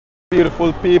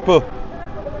Beautiful people,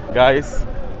 guys,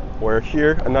 we're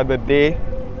here another day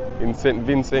in St.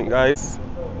 Vincent, guys.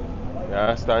 You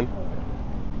understand?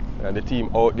 And the team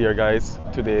out there, guys,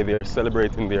 today they're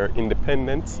celebrating their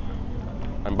independence,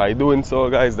 and by doing so,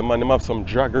 guys, the man them have some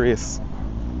drag race.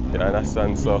 You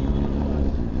understand? So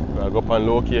we'll go up on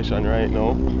location right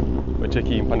now. We're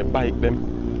checking on the bike them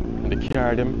and the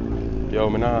car them. Yo,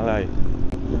 man, not lie.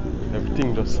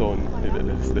 Everything just sound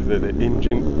the engine.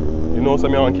 You know,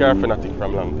 some of car fanatic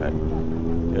from long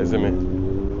time. You see me?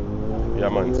 Yeah,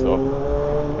 man. So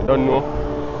you don't know.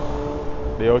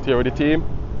 They out here with the team.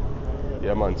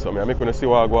 Yeah, man. So I'm going to see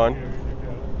what I go on.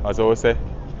 As I always say,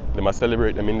 they must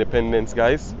celebrate them independence,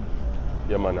 guys.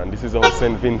 Yeah, man. And this is how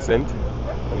St. Vincent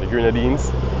and the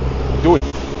Grenadines do it.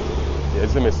 You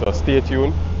see me? So stay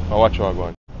tuned and watch what I go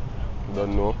on. You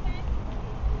don't know.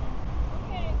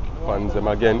 Fans them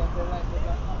again.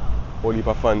 Whole heap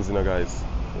of fans, you know, guys.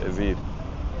 You see it?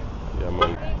 Yeah,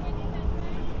 man.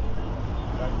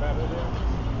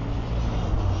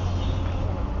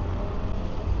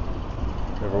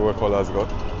 Everywhere colours go.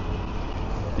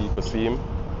 People see him.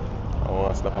 I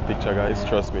want to snap a picture, guys.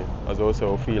 Trust me. As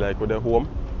also, I feel like we're at home.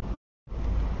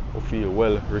 I feel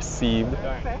well received.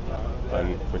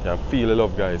 And we can feel the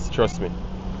love, guys. Trust me.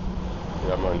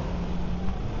 Yeah, man.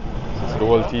 This is the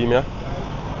whole team, yeah?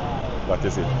 That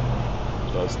is it.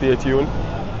 So stay tuned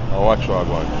and watch what I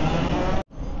go on.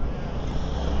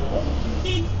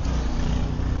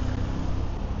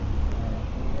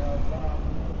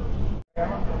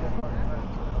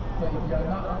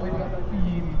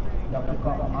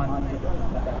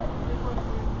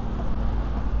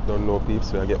 Don't know peeps,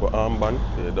 so I get my armband,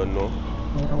 they don't know.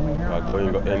 I'm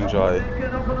going to enjoy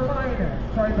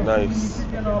nice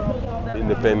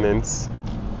independence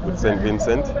with St.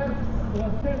 Vincent.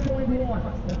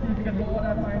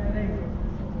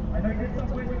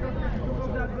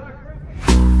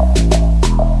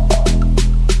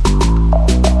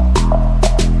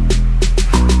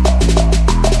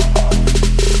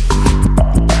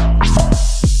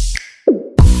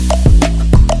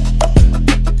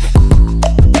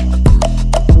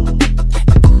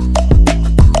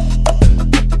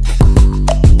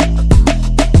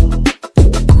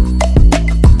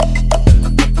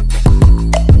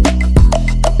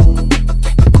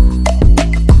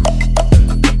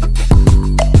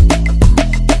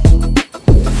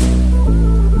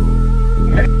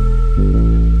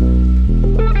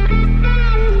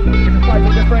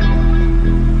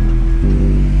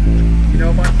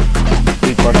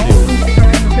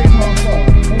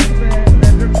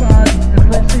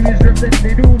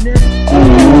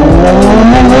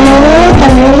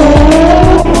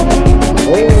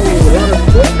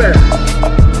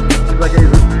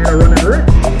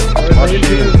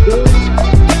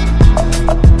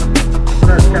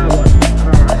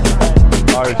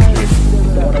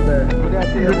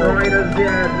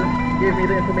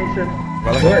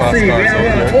 Let's see, we have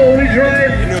a Holy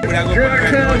Drive, Drag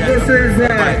versus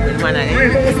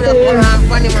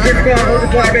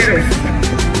Barbados.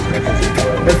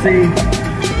 Let's see.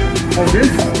 Oh, this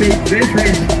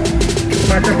race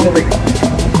matchup will be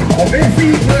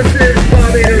Vincent versus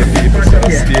Barbados matchup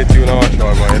here. Stay tuned and watch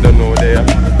our man. I don't know there.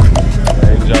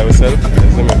 I enjoy myself. The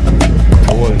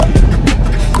whole team.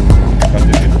 That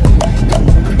is it.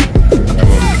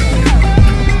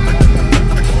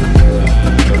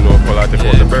 Take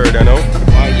out the bird, you know.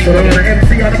 So I'm gonna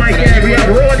MC on the mic here, we have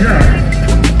Roger.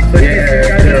 So yeah,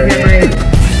 guys are here,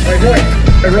 my boy,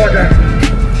 Roger.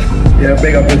 Yeah,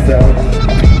 big up yourself.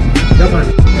 Come on.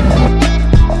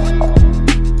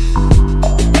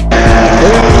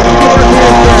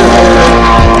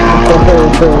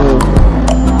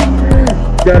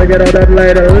 Gotta get out that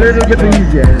light a little bit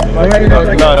easier. Alright,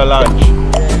 not a launch.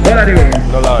 Well, anyways,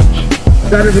 no launch.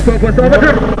 that is the purpose of a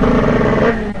drift.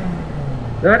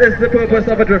 That is the purpose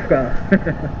of a drift car.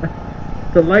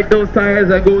 To light those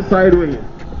tires and go sideways.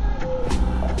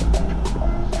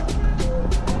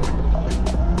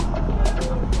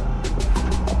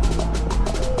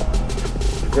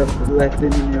 Just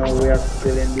letting you know we are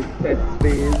still in the test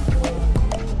phase.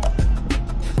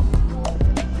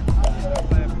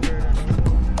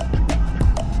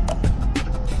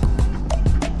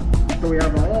 So we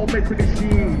have all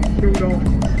Mitsubishi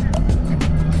showed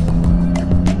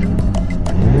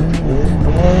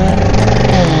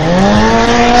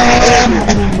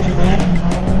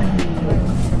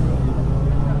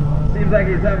Seems like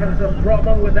he's having some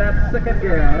problem with that second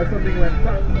gear. Or something went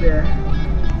fast there.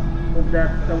 Hope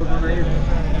that was on it.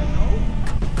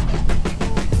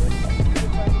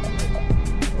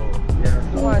 Yeah.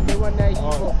 The one that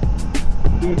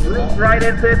he right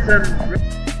into it and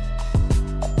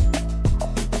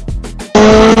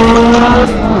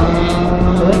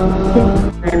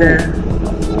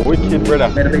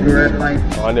brother. Made a big red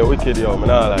light. On the wicked, yo, man,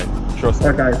 I like. Trust me.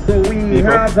 Okay, so we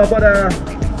People, have about the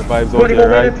vibes out 20 there,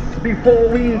 more right? minutes before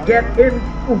we get in.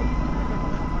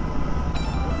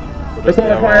 The Just me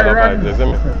and all qualifier the run. vibes, you see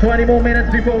me? 20 more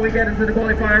minutes before we get into the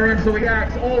qualifier run. So we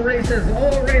ask all races.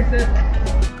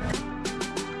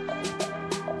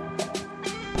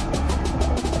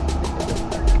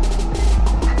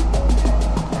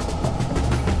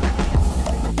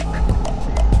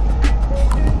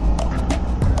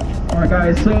 Alright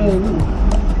guys, so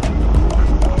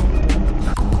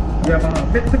we have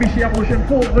Mitsubishi Evolution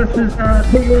 4 versus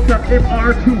Toyota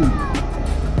MR2.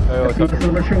 Let's see the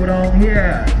silver showdown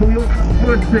here. Toyota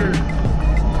versus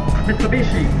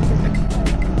Mitsubishi.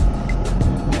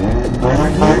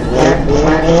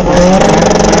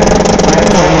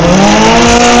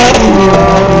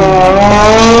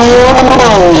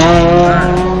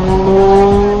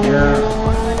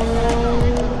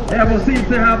 Evo seems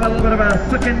to have a little bit of a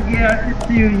second gear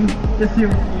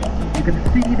issue. You can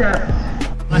see that.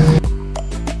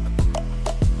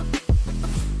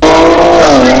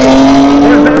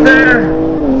 What's out there?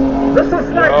 Just a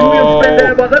slight wheel spin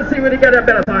there, but let's see when he get a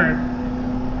better time.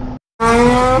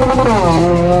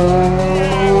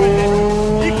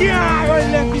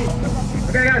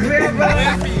 Okay guys, we have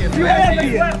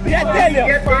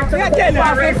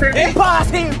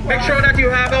make sure that you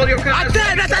have all your cars. The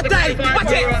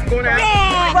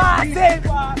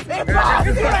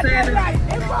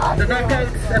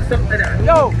knockouts and stuff like that.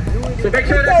 So make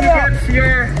sure that you get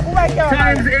your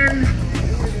times in.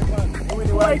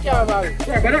 Sorry,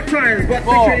 but not times, but make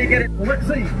sure you get it. Let's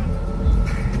see.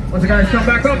 Once the guys come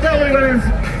back up, now we're going to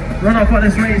run off on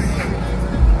this race.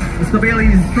 Mr.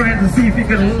 Bailey's trying to see if he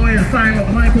can lower his time up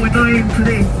 9.9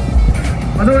 today.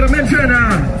 As I would have mentioned,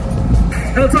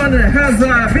 Elton has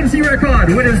a Vincent record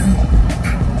with his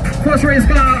first race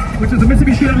car, which is the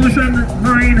Mitsubishi Evolution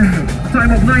 9,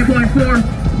 time of 9.4.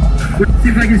 Which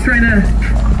seems like he's trying to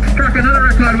crack another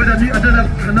record with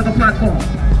another platform.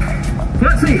 So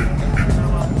let's see.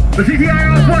 The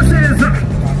GTR versus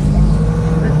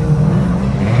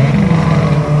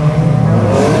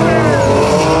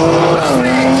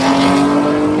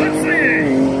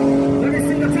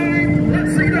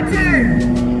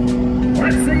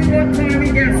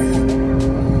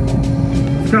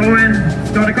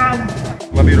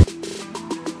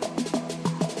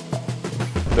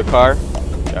the car,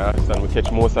 yeah, and we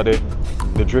catch most of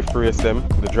the drift race them,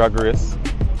 the drag race,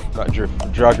 not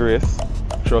drift, drag race.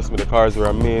 Trust me, the cars were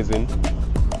amazing.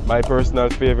 My personal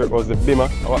favorite was the Bimmer.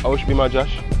 Which Bimmer,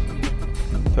 Josh?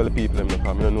 Tell the people them, because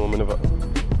I don't know me never.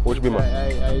 Which Bimmer?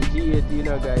 I G80, you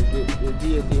know guys, the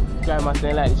G80, try my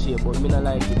thing like the shape, but me not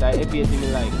like it, I F80 me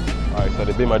like. Alright, so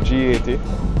the Bimmer G80,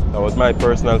 that was my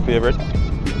personal favorite.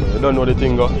 You don't know the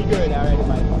thing go.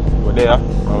 We're there,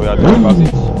 and we are doing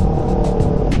passage.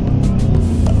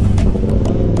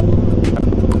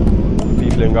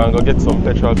 People ain't gonna go get some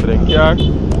petrol for them car.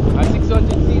 A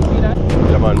 600cc that?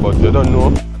 Yeah man, but you don't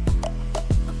know.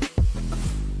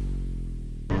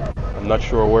 I'm not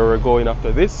sure where we're going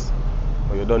after this,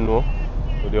 but you don't know.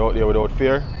 We're out there without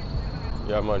fear.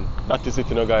 Yeah man, that is it,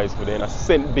 you know guys. We're in a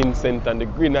St. Vincent and the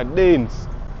Grenadines.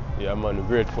 Yeah man, we're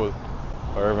grateful.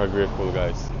 Forever grateful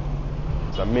guys.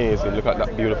 It's amazing, look at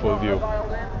that beautiful view.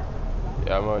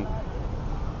 Yeah man,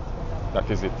 that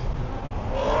is it.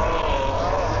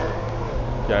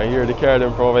 Can you hear the car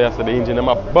them from over here, so the engine them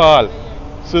a ball.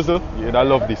 Sizzle, you'd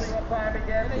love this.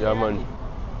 Yeah man.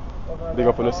 Big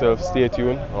up on yourself, stay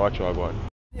tuned and watch what I go on.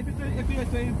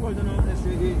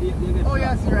 Oh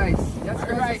yes, rice. Yes,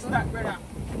 rice.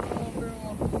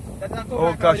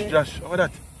 Oh gosh, Josh, what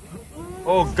that?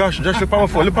 Oh gosh, Josh, look at my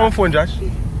phone. Look at my phone, Josh.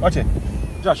 Watch it.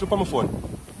 Josh, look at my phone.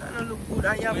 That don't look good.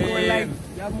 And you have more light.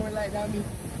 You have more light than me.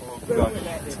 Oh gosh.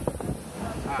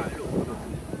 Ah,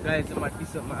 look. Guys, I might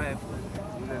piece up my iPhone.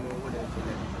 You don't know what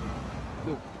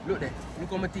they're look there. Look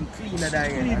how my thing cleaner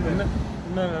than here.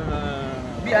 No.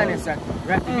 Be honest, Zach.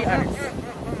 Right, be honest.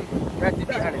 Right, be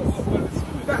honest.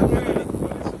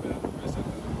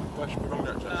 Josh, put on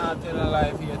that, Josh. Nah, tell a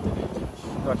lie here today, Josh.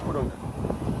 Josh, put on that.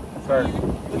 Sorry.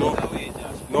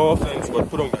 No offense, but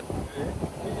put on that.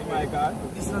 Oh my God.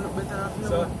 This one look better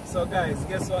than So guys,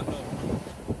 guess what now?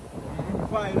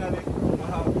 Finally, we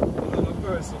have another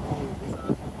person who is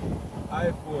an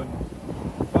iPhone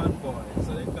fanboy.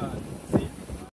 So they can